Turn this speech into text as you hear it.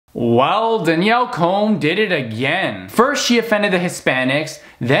Well, Danielle Cohn did it again. First she offended the Hispanics,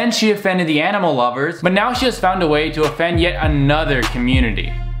 then she offended the animal lovers, but now she has found a way to offend yet another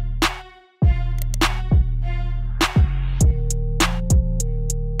community.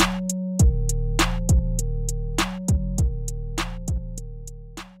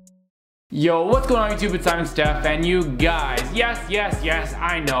 Yo, what's going on YouTube? It's IvanSteff, and you guys, yes,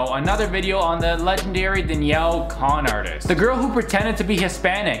 I know, another video on the legendary Danielle Cohn artist. The girl who pretended to be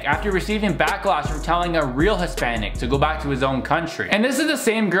Hispanic after receiving backlash for telling a real Hispanic to go back to his own country. And this is the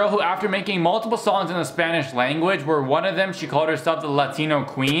same girl who, after making multiple songs in the Spanish language, where one of them she called herself the Latino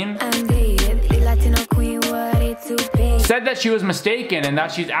Queen, said that she was mistaken and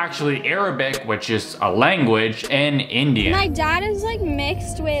that she's actually Arabic, which is a language, and Indian. My dad is like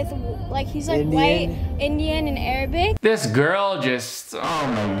mixed with, like, he's like white, Indian, and Arabic. This girl just, oh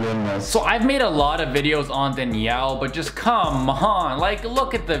my goodness. So I've made a lot of videos on Danielle, but just come on, like,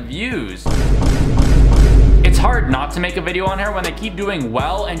 look at the views. It's hard not to make a video on her when they keep doing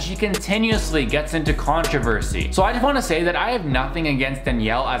well and she continuously gets into controversy. So I just want to say that I have nothing against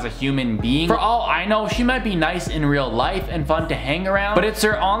Danielle as a human being. For all I know, she might be nice in real life and fun to hang around, but it's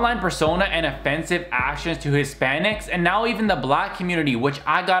her online persona and offensive actions to Hispanics and now even the black community, which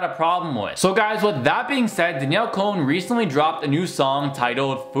I got a problem with. So guys, with that being said, Danielle Cohn recently dropped a new song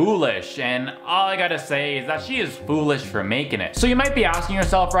titled Foolish, and all I gotta say is that she is foolish for making it. So you might be asking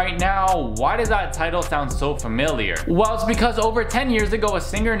yourself right now, why does that title sound so familiar? Well, it's because over 10 years ago, a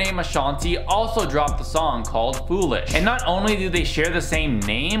singer named Ashanti also dropped a song called Foolish. And not only do they share the same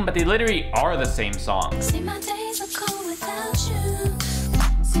name, but they literally are the same song. See, my days are cold without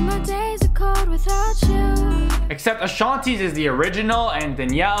you. See, my days are cold without you. Except Ashanti's is the original and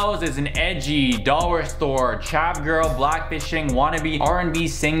Danielle's is an edgy, dollar store, chav girl, blackfishing, wannabe R&B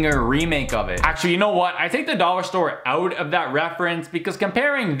singer remake of it. Actually, you know what? I take the dollar store out of that reference because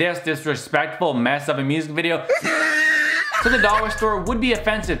comparing this disrespectful mess of a music video to the dollar store would be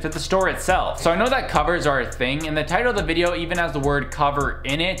offensive to the store itself. So I know that covers are a thing, and the title of the video even has the word cover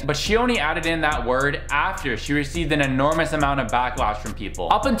in it, but she only added in that word after she received an enormous amount of backlash from people.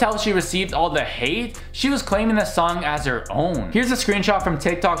 Up until she received all the hate, she was claiming the song as her own. Here's a screenshot from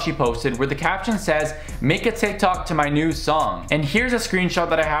TikTok she posted where the caption says, "Make a TikTok to my new song." And here's a screenshot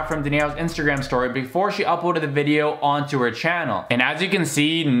that I have from Danielle's Instagram story before she uploaded the video onto her channel. And as you can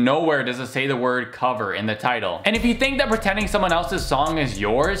see, nowhere does it say the word cover in the title. And if you think that pretending someone else's song is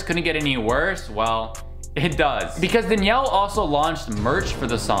yours couldn't get any worse, well, it does. Because Danielle also launched merch for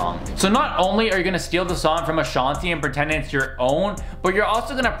the song. So not only are you gonna steal the song from Ashanti and pretend it's your own, but you're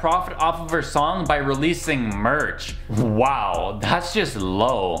also gonna profit off of her song by releasing merch. Wow, that's just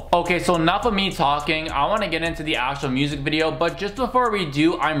low. Okay, so enough of me talking. I wanna get into the actual music video, but just before we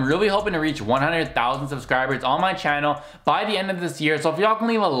do, I'm really hoping to reach 100,000 subscribers on my channel by the end of this year. So if y'all can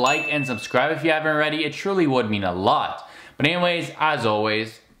leave a like and subscribe if you haven't already, it truly would mean a lot. But anyways, as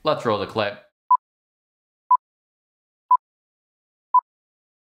always, let's roll the clip.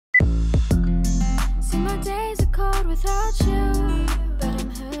 See, my days are cold without you, but I'm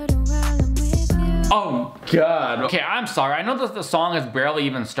hurting while I'm with you. Oh god. Okay, I'm sorry. I know that the song has barely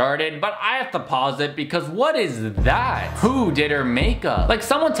even started, but I have to pause it because what is that? Who did her makeup? Like,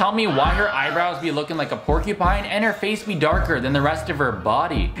 someone tell me why her eyebrows be looking like a porcupine and her face be darker than the rest of her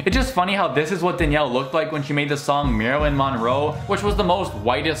body. It's just funny how this is what Danielle looked like when she made the song Marilyn Monroe, which was the most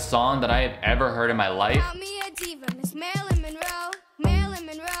whitest song that I have ever heard in my life. Call me a diva, Miss Marilyn Monroe, Marilyn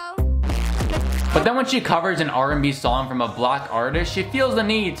Monroe. But then when she covers an R&B song from a black artist, she feels the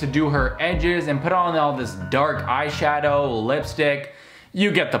need to do her edges and put on all this dark eyeshadow, lipstick.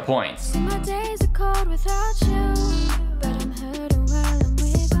 You get the points. See, my days are cold without you, but I'm hurting while I'm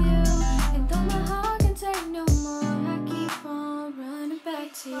with you. And though my heart can take no more, I keep on running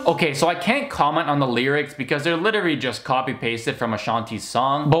back to you. Okay, so I can't comment on the lyrics because they're literally just copy pasted from Ashanti's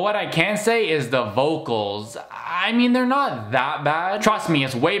song. But what I can say is the vocals, I mean, they're not that bad. Trust me,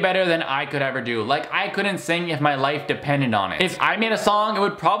 it's way better than I could ever do. Like, I couldn't sing if my life depended on it. If I made a song, it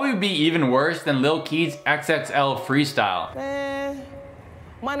would probably be even worse than Lil Keith's XXL freestyle. Man,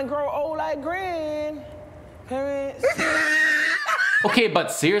 money grow old like grandparents. Okay,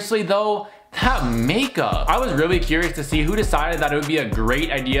 but seriously though, that makeup. I was really curious to see who decided that it would be a great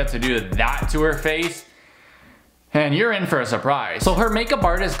idea to do that to her face. And you're in for a surprise. So her makeup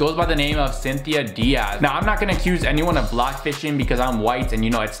artist goes by the name of Cynthia Diaz. Now, I'm not gonna accuse anyone of blackfishing because I'm white and you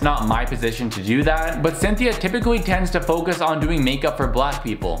know it's not my position to do that, but Cynthia typically tends to focus on doing makeup for black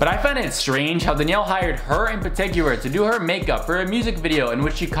people. But I find it strange how Danielle hired her in particular to do her makeup for a music video in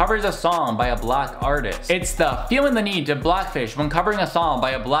which she covers a song by a black artist. It's the feeling the need to blackfish when covering a song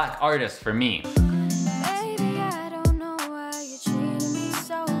by a black artist for me. Baby, I don't know why you're treating me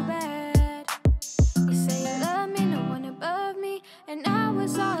so bad.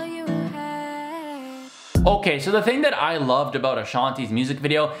 Okay, so the thing that I loved about Ashanti's music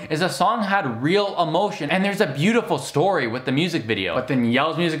video is the song had real emotion and there's a beautiful story with the music video. But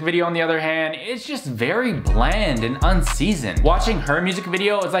Danielle's music video on the other hand, it's just very bland and unseasoned. Watching her music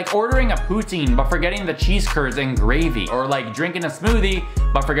video is like ordering a poutine but forgetting the cheese curds and gravy, or like drinking a smoothie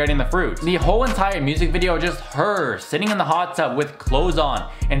but forgetting the fruit. The whole entire music video is just her sitting in the hot tub with clothes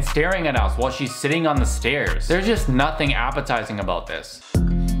on and staring at us while she's sitting on the stairs. There's just nothing appetizing about this.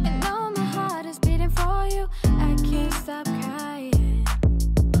 And though my heart is beating for you, I can't stop crying.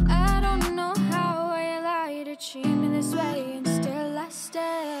 I don't know how I allow you to treat me this way, and still I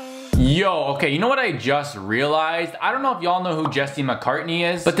stay. Yo, okay, you know what I just realized? I don't know if y'all know who Jesse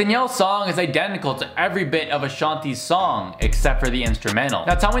McCartney is, but Danielle's song is identical to every bit of Ashanti's song, except for the instrumental.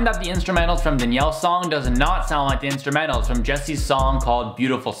 Now tell me that the instrumentals from Danielle's song does not sound like the instrumentals from Jesse's song called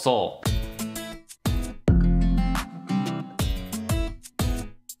Beautiful Soul.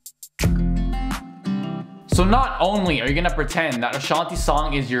 So not only are you gonna pretend that Ashanti's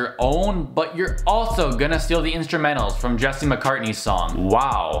song is your own, but you're also gonna steal the instrumentals from Jesse McCartney's song.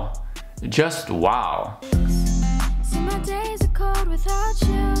 Wow. Just wow. See, my days are cold without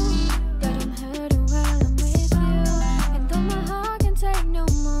you, but I'm hurting while I'm with you. And though my heart can take no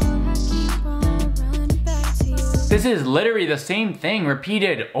more, I keep on running back to you. This is literally the same thing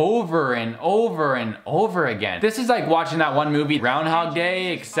repeated over and over and over again. This is like watching that one movie Groundhog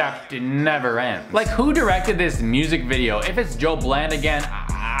Day, except it never ends. Like, who directed this music video? If it's Joe Bland again,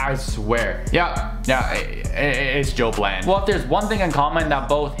 I swear. Yeah, it's Joe Bland. Well, if there's one thing in common that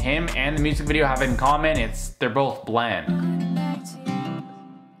both him and the music video have in common, it's they're both bland. Running back to you.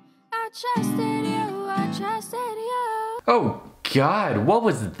 I trusted you, I trusted you. Oh God, what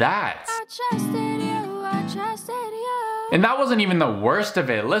was that? I trusted you, I trusted you. And that wasn't even the worst of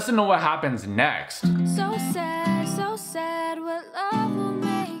it. Listen to what happens next. So sad, what love will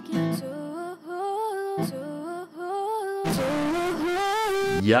make you do.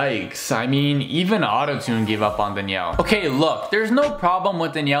 Yikes, I mean, even Autotune gave up on Danielle. Okay, look, there's no problem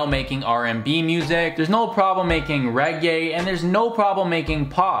with Danielle making R&B music, there's no problem making reggae, and there's no problem making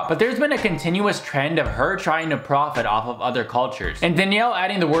pop. But there's been a continuous trend of her trying to profit off of other cultures. And Danielle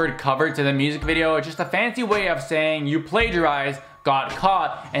adding the word cover to the music video is just a fancy way of saying you plagiarized, got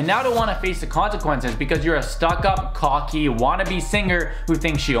caught, and now don't want to face the consequences because you're a stuck-up, cocky, wannabe singer who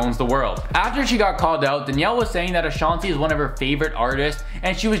thinks she owns the world. After she got called out, Danielle was saying that Ashanti is one of her favorite artists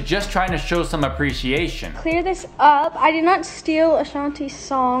and she was just trying to show some appreciation. Clear this up. I did not steal Ashanti's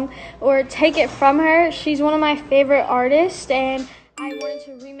song or take it from her. She's one of my favorite artists and I wanted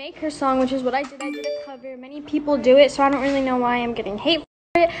to remake her song, which is what I did. I did a cover. Many people do it, so I don't really know why I'm getting hate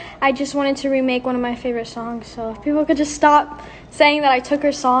for it. I just wanted to remake one of my favorite songs, so if people could just stop saying that I took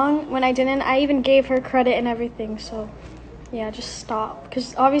her song when I didn't. I even gave her credit and everything, so yeah, just stop,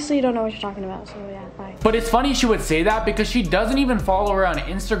 because obviously you don't know what you're talking about, so yeah, bye. But it's funny she would say that because she doesn't even follow her on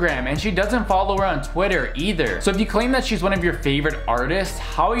Instagram and she doesn't follow her on Twitter either. So if you claim that she's one of your favorite artists,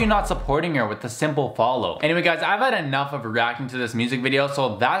 how are you not supporting her with a simple follow? Anyway guys, I've had enough of reacting to this music video,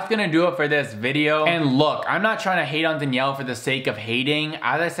 so that's gonna do it for this video. And look, I'm not trying to hate on Danielle for the sake of hating.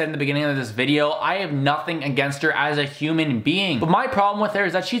 As I said in the beginning of this video, I have nothing against her as a human being. But my problem with her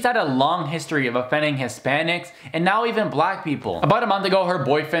is that she's had a long history of offending Hispanics and now even black people. About a month ago, her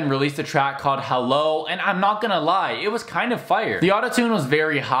boyfriend released a track called Hello, and I'm not gonna lie, it was kind of fire. The autotune was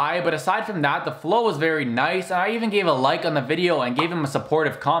very high, but aside from that, the flow was very nice, and I even gave a like on the video and gave him a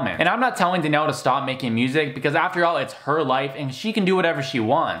supportive comment. And I'm not telling Danielle to stop making music, because after all, it's her life, and she can do whatever she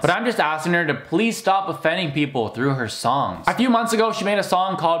wants. But I'm just asking her to please stop offending people through her songs. A few months ago, she made a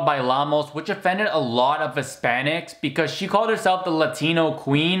song called Bailamos, which offended a lot of Hispanics, because she called herself the Latino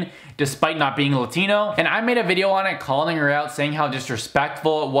queen, despite not being Latino. And I made a video on it calling her out, saying how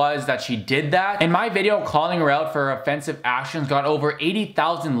disrespectful it was that she did that. And my video calling her out for her offensive actions got over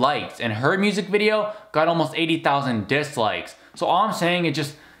 80,000 likes, and her music video got almost 80,000 dislikes. So all I'm saying is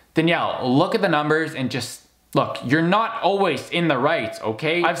just, Danielle, look at the numbers and just, look, you're not always in the right,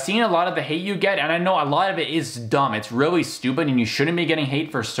 okay? I've seen a lot of the hate you get, and I know a lot of it is dumb. It's really stupid, and you shouldn't be getting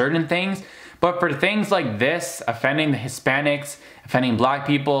hate for certain things. But for things like this, offending the Hispanics, offending black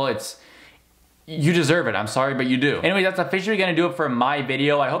people, you deserve it. I'm sorry, but you do. Anyway, that's officially gonna do it for my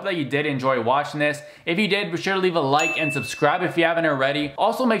video. I hope that you did enjoy watching this. If you did, be sure to leave a like and subscribe if you haven't already.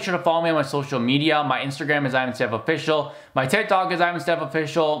 Also, make sure to follow me on my social media. My Instagram is IvanSteff Official. My TikTok is IvanSteff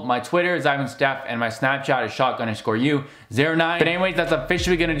Official. My Twitter is IvanSteff, and my Snapchat is shot_you09. But anyways, that's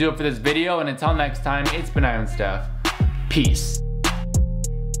officially gonna do it for this video. And until next time, it's been IvanSteff. Peace.